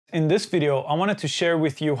In this video, I wanted to share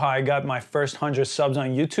with you how I got my first 100 subs on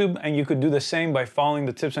YouTube, and you could do the same by following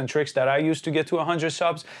the tips and tricks that I used to get to 100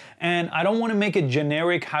 subs. And I don't want to make a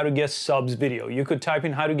generic how to get subs video. You could type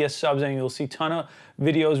in how to get subs and you'll see a ton of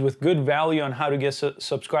videos with good value on how to get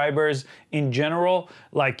subscribers in general,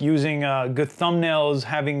 like using good thumbnails,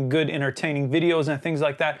 having good entertaining videos and things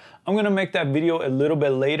like that. I'm gonna make that video a little bit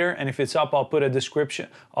later, and if it's up, I'll put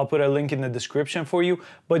a link in the description for you.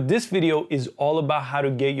 But this video is all about how to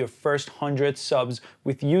get your first 100 subs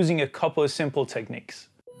with using a couple of simple techniques.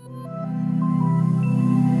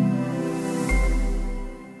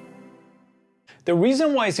 The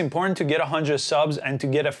reason why it's important to get 100 subs and to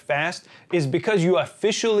get it fast is because you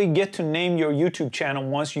officially get to name your YouTube channel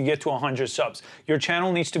once you get to 100 subs. Your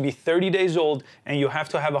channel needs to be 30 days old and you have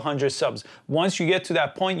to have 100 subs. Once you get to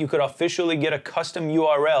that point, you could officially get a custom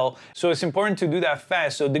URL. So it's important to do that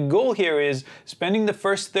fast. So the goal here is spending the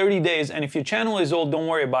first 30 days, and if your channel is old, don't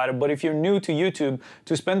worry about it. But if you're new to YouTube,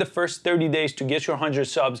 to spend the first 30 days to get your 100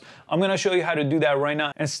 subs, I'm gonna show you how to do that right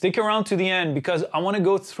now. And stick around to the end because I wanna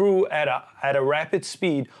go through at a rapid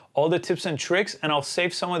speed all the tips and tricks, and I'll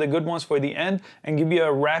save some of the good ones for the end and give you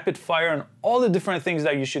a rapid fire on all the different things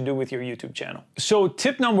that you should do with your YouTube channel. So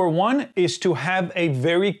tip number one is to have a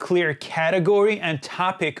very clear category and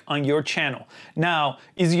topic on your channel. Now,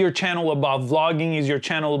 is your channel about vlogging? Is your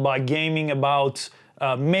channel about gaming, about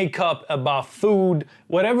makeup, about food?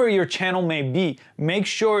 Whatever your channel may be, make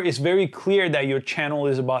sure it's very clear that your channel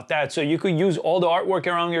is about that. So you could use all the artwork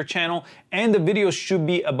around your channel, and the videos should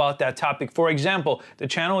be about that topic. For example, the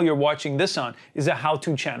channel you're watching this on is a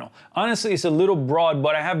how-to channel. Honestly, it's a little broad,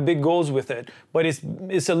 but I have big goals with it. But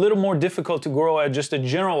it's a little more difficult to grow at just a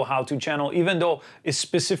general how-to channel, even though it's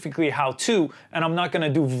specifically how-to, and I'm not gonna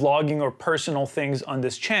do vlogging or personal things on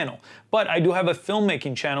this channel. But I do have a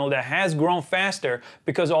filmmaking channel that has grown faster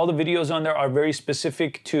because all the videos on there are very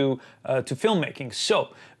specific to filmmaking. So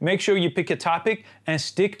make sure you pick a topic and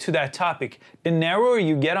stick to that topic. The narrower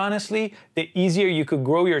you get, honestly, the easier you could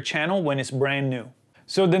grow your channel when it's brand new.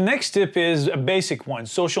 So the next tip is a basic one,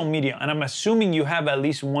 social media. And I'm assuming you have at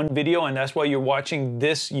least one video, and that's why you're watching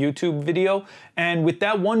this YouTube video. And with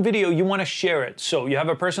that one video, you wanna share it. So you have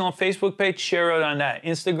a personal Facebook page, share it on that.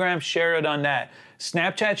 Instagram, share it on that.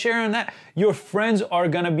 Snapchat, share on that. Your friends are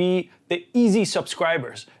gonna be the easy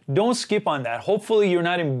subscribers. Don't skip on that. Hopefully you're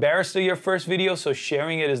not embarrassed of your first video, so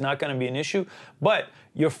sharing it is not gonna be an issue. But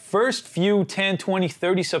your first few 10, 20,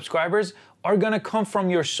 30 subscribers are gonna come from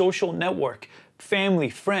your social network, family,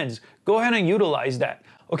 friends. Go ahead and utilize that.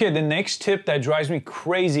 Okay, the next tip that drives me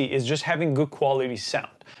crazy is just having good quality sound.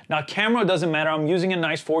 Now, camera doesn't matter. I'm using a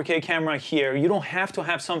nice 4K camera here. You don't have to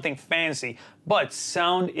have something fancy, but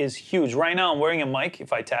sound is huge. Right now, I'm wearing a mic.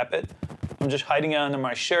 If I tap it, I'm just hiding it under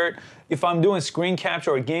my shirt. If I'm doing screen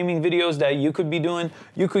capture or gaming videos that you could be doing,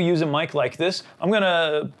 you could use a mic like this. I'm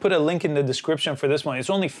gonna put a link in the description for this one. It's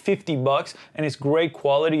only 50 bucks and it's great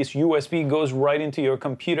quality. It's USB, goes right into your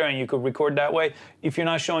computer and you could record that way. If you're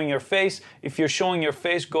not showing your face, if you're showing your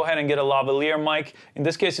face, go ahead and get a lavalier mic. In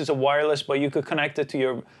this case, it's a wireless, but you could connect it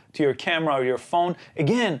to your camera or your phone.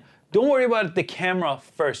 Again, don't worry about the camera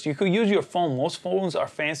first. You could use your phone. Most phones are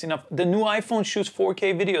fancy enough. The new iPhone shoots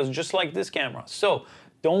 4K videos just like this camera. So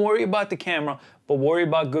don't worry about the camera, but worry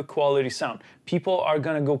about good quality sound. People are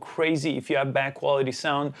gonna go crazy if you have bad quality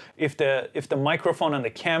sound. If the microphone on the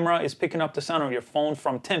camera is picking up the sound of your phone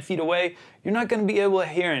from 10 feet away, you're not gonna be able to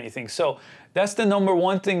hear anything. So that's the number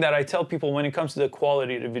one thing that I tell people when it comes to the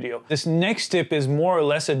quality of the video. This next tip is more or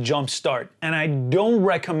less a jump start, and I don't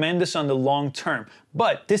recommend this on the long term,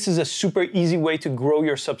 but this is a super easy way to grow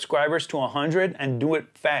your subscribers to 100 and do it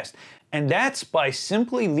fast. And that's by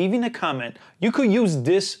simply leaving a comment. You could use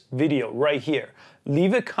this video right here.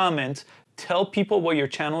 Leave a comment, tell people what your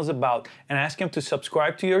channel is about, and ask them to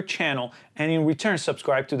subscribe to your channel, and in return,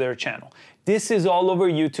 subscribe to their channel. This is all over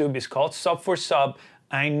YouTube. It's called sub for sub.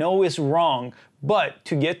 I know it's wrong, but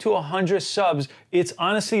to get to 100 subs, it's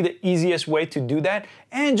honestly the easiest way to do that.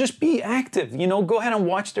 And just be active, you know, go ahead and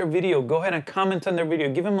watch their video, go ahead and comment on their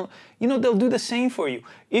video, give them, you know, they'll do the same for you.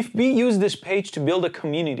 If we use this page to build a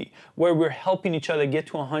community where we're helping each other get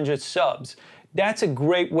to 100 subs, that's a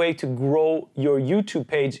great way to grow your YouTube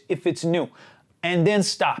page if it's new. And then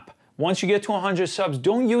stop. Once you get to 100 subs,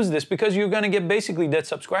 don't use this because you're gonna get basically dead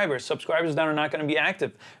subscribers that are not gonna be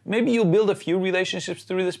active. Maybe you'll build a few relationships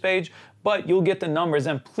through this page, but you'll get the numbers.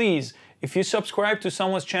 And please, if you subscribe to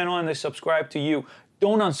someone's channel and they subscribe to you,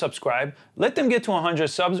 don't unsubscribe. Let them get to 100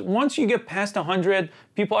 subs. Once you get past 100,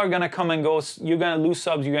 people are gonna come and go. You're gonna lose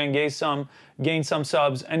subs, you're gonna gain some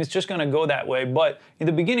subs, and it's just gonna go that way. But in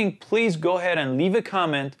the beginning, please go ahead and leave a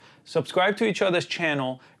comment, subscribe to each other's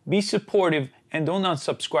channel, be supportive, and don't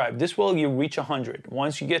unsubscribe. This will you reach 100.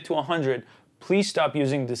 Once you get to 100, please stop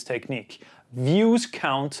using this technique. Views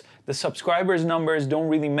count. The subscribers numbers don't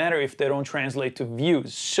really matter if they don't translate to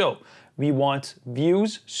views. So we want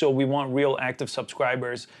views, so we want real active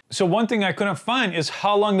subscribers. So one thing I couldn't find is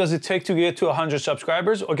how long does it take to get to 100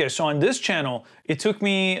 subscribers? Okay, so on this channel, it took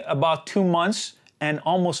me about 2 months and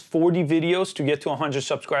almost 40 videos to get to 100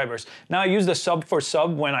 subscribers. Now I used the sub for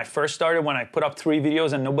sub when I first started, when I put up 3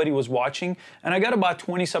 videos and nobody was watching, and I got about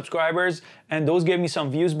 20 subscribers and those gave me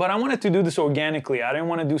some views, but I wanted to do this organically. I didn't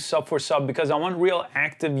want to do sub for sub because I want real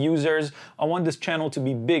active users. I want this channel to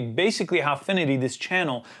be big. Basically, Howfinity, this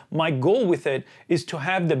channel, my goal with it is to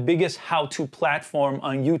have the biggest how-to platform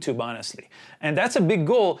on YouTube, honestly. And that's a big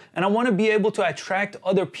goal, and I want to be able to attract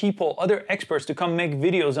other people, other experts to come make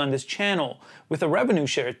videos on this channel with a revenue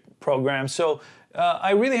share program. So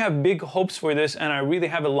I really have big hopes for this, and I really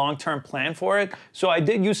have a long-term plan for it. So I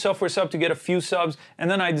did use sub for sub to get a few subs,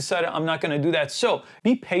 and then I decided I'm not going to do that. So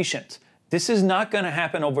be patient. This is not going to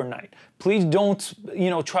happen overnight. Please don't,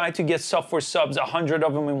 try to get sub for subs, 100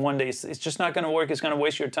 of them in one day. It's just not going to work. It's going to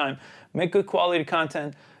waste your time. Make good quality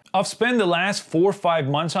content. I've spent the last 4 or 5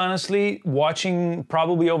 months, honestly, watching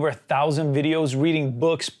probably over 1,000 videos, reading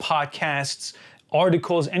books, podcasts,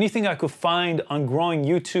 articles, anything I could find on growing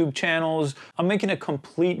YouTube channels. I'm making a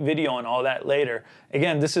complete video on all that later.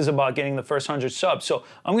 Again, this is about getting the first 100 subs. So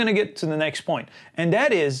I'm gonna get to the next point, and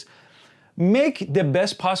that is make the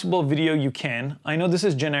best possible video you can. I know this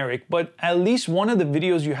is generic, but at least one of the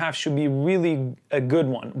videos you have should be really a good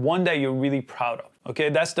one that you're really proud of, okay?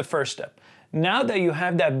 That's the first step. Now that you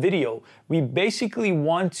have that video, we basically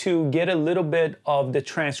want to get a little bit of the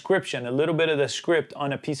transcription, a little bit of the script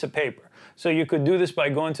on a piece of paper. So you could do this by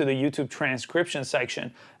going to the YouTube transcription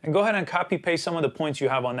section and go ahead and copy paste some of the points you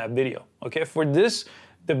have on that video. Okay, for this,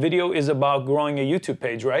 the video is about growing a YouTube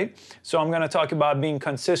page, right? So I'm gonna talk about being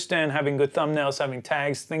consistent, having good thumbnails, having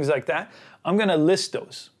tags, things like that. I'm gonna list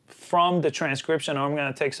those from the transcription, or I'm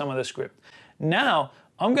gonna take some of the script. Now,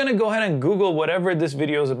 I'm gonna go ahead and Google whatever this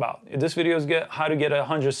video is about. This video is how to get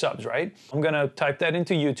 100 subs, right? I'm gonna type that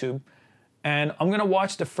into YouTube, and I'm gonna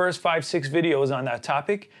watch the first 5, 6 videos on that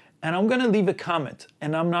topic, and I'm gonna leave a comment,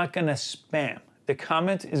 and I'm not gonna spam. The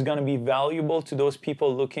comment is gonna be valuable to those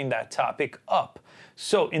people looking that topic up.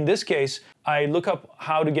 So in this case, I look up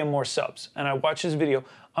how to get more subs, and I watch this video.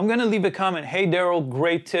 I'm gonna leave a comment, hey Daryl,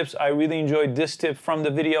 great tips. I really enjoyed this tip from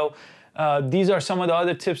the video. These are some of the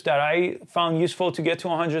other tips that I found useful to get to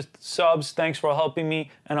 100 subs. Thanks for helping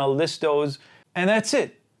me, and I'll list those. And that's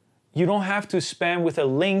it. You don't have to spam with a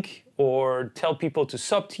link or tell people to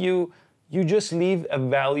sub to you. You just leave a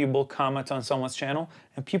valuable comment on someone's channel,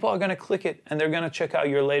 and people are gonna click it, and they're gonna check out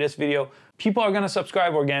your latest video. People are gonna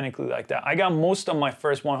subscribe organically like that. I got most of my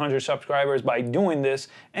first 100 subscribers by doing this,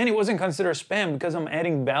 and it wasn't considered spam because I'm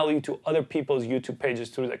adding value to other people's YouTube pages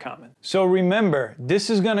through the comment. So remember, this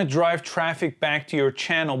is gonna drive traffic back to your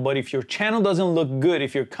channel, but if your channel doesn't look good,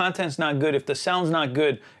 if your content's not good, if the sound's not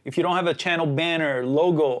good, if you don't have a channel banner,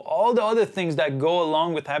 logo, all the other things that go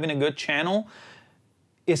along with having a good channel,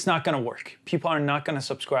 it's not gonna work. People are not gonna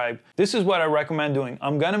subscribe. This is what I recommend doing.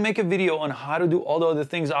 I'm gonna make a video on how to do all the other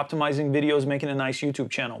things, optimizing videos, making a nice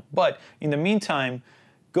YouTube channel. But in the meantime,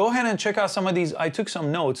 go ahead and check out some of these. I took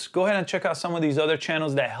some notes. Go ahead and check out some of these other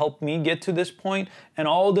channels that helped me get to this point, and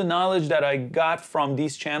all the knowledge that I got from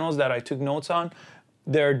these channels that I took notes on.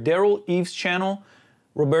 They're Daryl Eves' channel,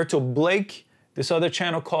 Roberto Blake, this other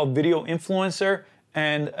channel called Video Influencer,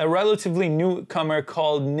 and a relatively newcomer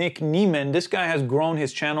called Nick Neiman. This guy has grown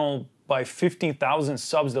his channel by 15,000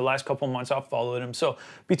 subs the last couple months. I've followed him. So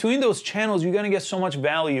between those channels, you're gonna get so much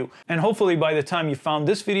value. And hopefully by the time you found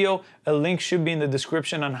this video, a link should be in the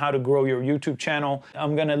description on how to grow your YouTube channel.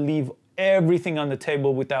 I'm gonna leave everything on the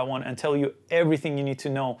table with that one and tell you everything you need to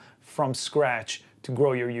know from scratch to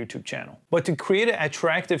grow your YouTube channel. But to create an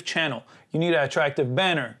attractive channel, you need an attractive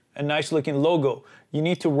banner, a nice looking logo. You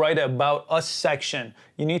need to write an About Us section.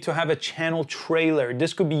 You need to have a channel trailer.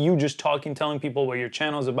 This could be you just talking, telling people what your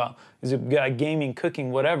channel is about. Is it gaming, cooking,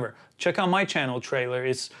 whatever. Check out my channel trailer.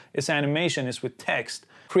 It's animation, it's with text.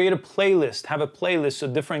 Create a playlist, have a playlist so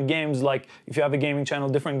different games, like if you have a gaming channel,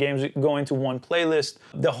 different games go into one playlist.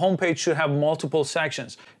 The homepage should have multiple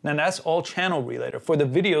sections. Now that's all channel related. For the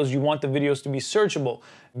videos, you want the videos to be searchable.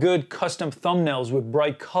 Good custom thumbnails with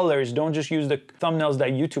bright colors. Don't just use the thumbnails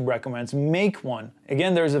that YouTube recommends. Make one.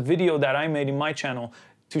 Again, there's a video that I made in my channel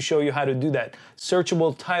to show you how to do that.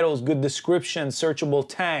 Searchable titles, good description, searchable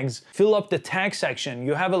tags. Fill up the tag section.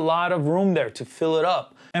 You have a lot of room there to fill it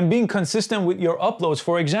up. and being consistent with your uploads.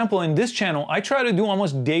 For example, in this channel, I try to do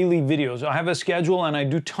almost daily videos. I have a schedule and I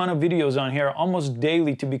do a ton of videos on here almost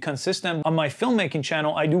daily to be consistent. On my filmmaking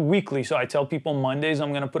channel, I do weekly. So I tell people Mondays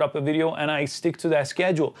I'm gonna put up a video and I stick to that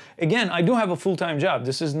schedule. Again, I do have a full-time job.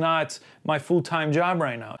 This is not my full-time job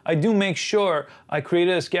right now. I do make sure I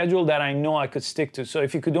created a schedule that I know I could stick to. So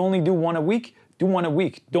if you could only do one a week, do one a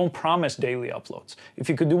week. Don't promise daily uploads. If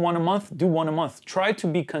you could do one a month, do one a month. Try to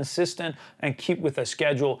be consistent and keep with a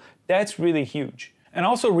schedule. That's really huge. And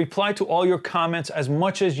also reply to all your comments as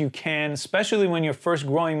much as you can, especially when you're first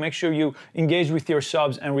growing. Make sure you engage with your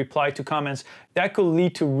subs and reply to comments. That could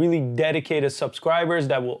lead to really dedicated subscribers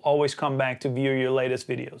that will always come back to view your latest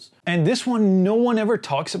videos. And this one no one ever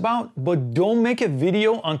talks about, but don't make a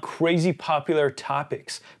video on crazy popular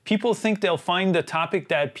topics. People think they'll find the topic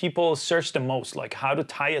that people search the most, like how to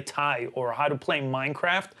tie a tie or how to play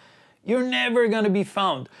Minecraft. You're never gonna be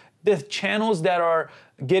found. The channels that are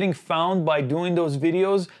getting found by doing those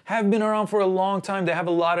videos have been around for a long time. They have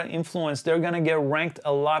a lot of influence. They're gonna get ranked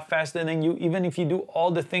a lot faster than you, even if you do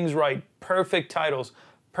all the things right. Perfect titles,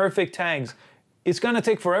 perfect tags. It's gonna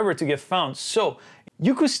take forever to get found. So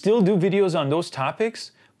you could still do videos on those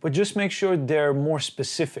topics, but just make sure they're more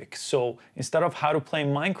specific. So instead of how to play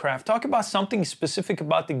Minecraft, talk about something specific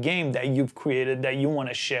about the game that you've created that you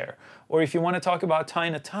wanna share. Or if you wanna talk about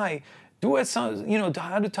tying a tie, do it, you know,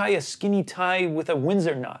 how to tie a skinny tie with a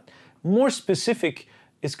Windsor knot. More specific,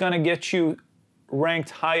 it's gonna get you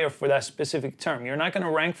ranked higher for that specific term. You're not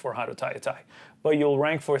gonna rank for how to tie a tie, but you'll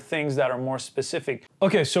rank for things that are more specific.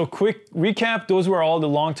 Okay, so quick recap, those were all the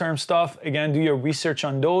long-term stuff. Again, do your research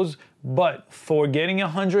on those, but for getting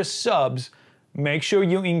 100 subs, make sure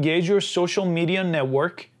you engage your social media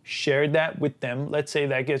network, share that with them. Let's say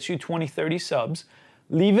that gets you 20, 30 subs.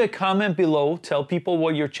 Leave a comment below, tell people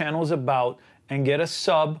what your channel is about, and get a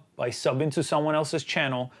sub by subbing to someone else's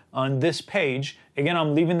channel on this page. Again,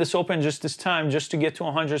 I'm leaving this open just this time just to get to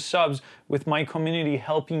 100 subs with my community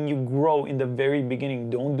helping you grow in the very beginning.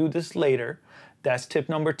 Don't do this later. That's tip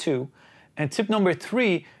number 2. And tip number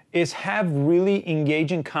 3 is have really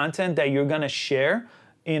engaging content that you're gonna share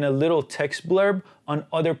in a little text blurb on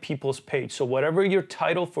other people's page. So whatever your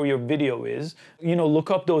title for your video is, you know,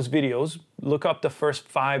 look up those videos, look up the first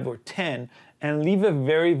 5 or 10, and leave a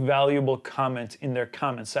very valuable comment in their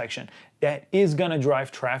comment section. That is gonna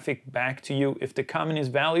drive traffic back to you if the comment is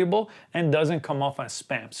valuable and doesn't come off as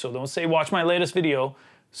spam. So don't say, watch my latest video,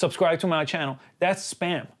 subscribe to my channel. That's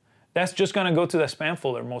spam. That's just gonna go to the spam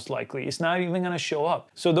folder most likely. It's not even gonna show up.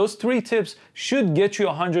 So those 3 tips should get you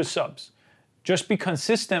 100 subs. Just be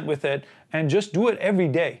consistent with it and just do it every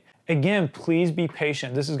day. Again, please be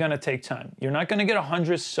patient. This is gonna take time. You're not gonna get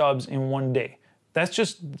 100 subs in one day. That's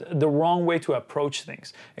just the wrong way to approach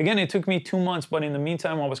things. Again, it took me 2 months, but in the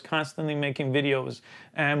meantime, I was constantly making videos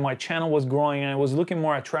and my channel was growing and it was looking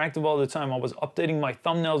more attractive all the time. I was updating my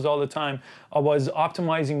thumbnails all the time. I was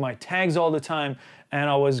optimizing my tags all the time. And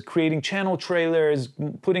I was creating channel trailers,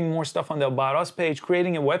 putting more stuff on the About Us page,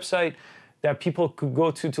 creating a website that people could go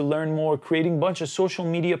to learn more, creating a bunch of social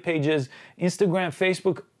media pages, Instagram,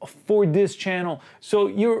 Facebook for this channel. So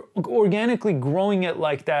you're organically growing it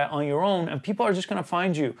like that on your own and people are just gonna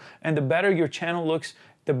find you. And the better your channel looks,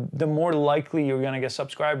 the more likely you're gonna get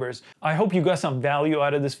subscribers. I hope you got some value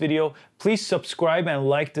out of this video. Please subscribe and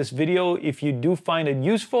like this video if you do find it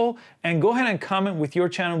useful, and go ahead and comment with your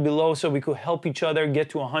channel below so we could help each other get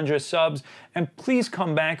to 100 subs. And please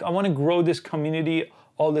come back. I wanna grow this community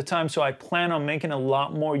all the time, so I plan on making a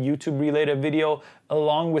lot more YouTube related video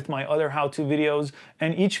along with my other how-to videos.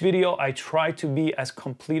 And each video I try to be as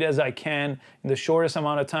complete as I can in the shortest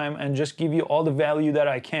amount of time and just give you all the value that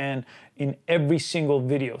I can in every single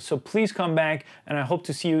video. So please come back and I hope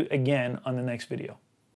to see you again on the next video.